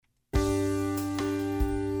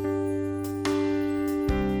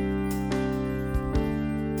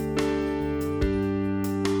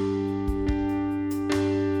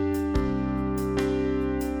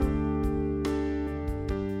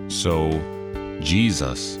So,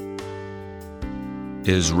 Jesus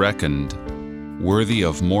is reckoned worthy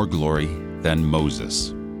of more glory than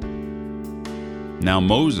Moses. Now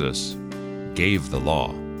Moses gave the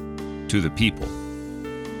law to the people.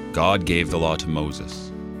 God gave the law to Moses,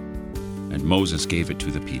 and Moses gave it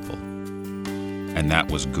to the people. And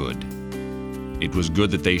that was good. It was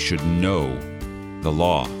good that they should know the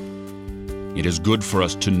law. It is good for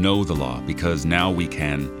us to know the law because now we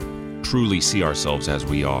can truly see ourselves as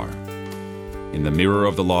we are. In the mirror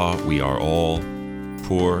of the law, we are all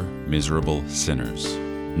poor, miserable sinners,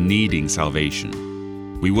 needing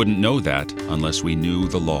salvation. We wouldn't know that unless we knew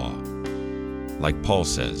the law. Like Paul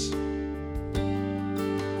says,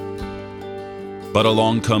 but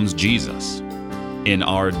along comes Jesus in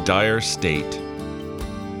our dire state,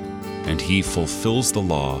 and he fulfills the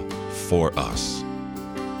law for us.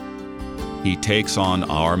 He takes on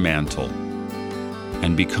our mantle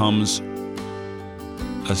and becomes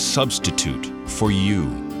a substitute for you,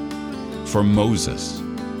 for Moses,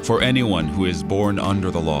 for anyone who is born under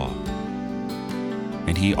the law.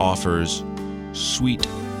 And he offers sweet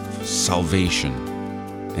salvation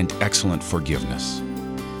and excellent forgiveness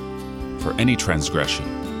for any transgression.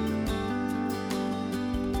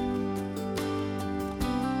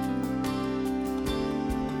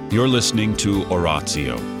 You're listening to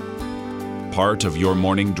Oratio, part of your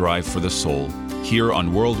morning drive for the soul, here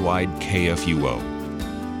on Worldwide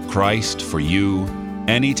KFUO. Christ for you,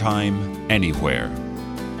 anytime, anywhere.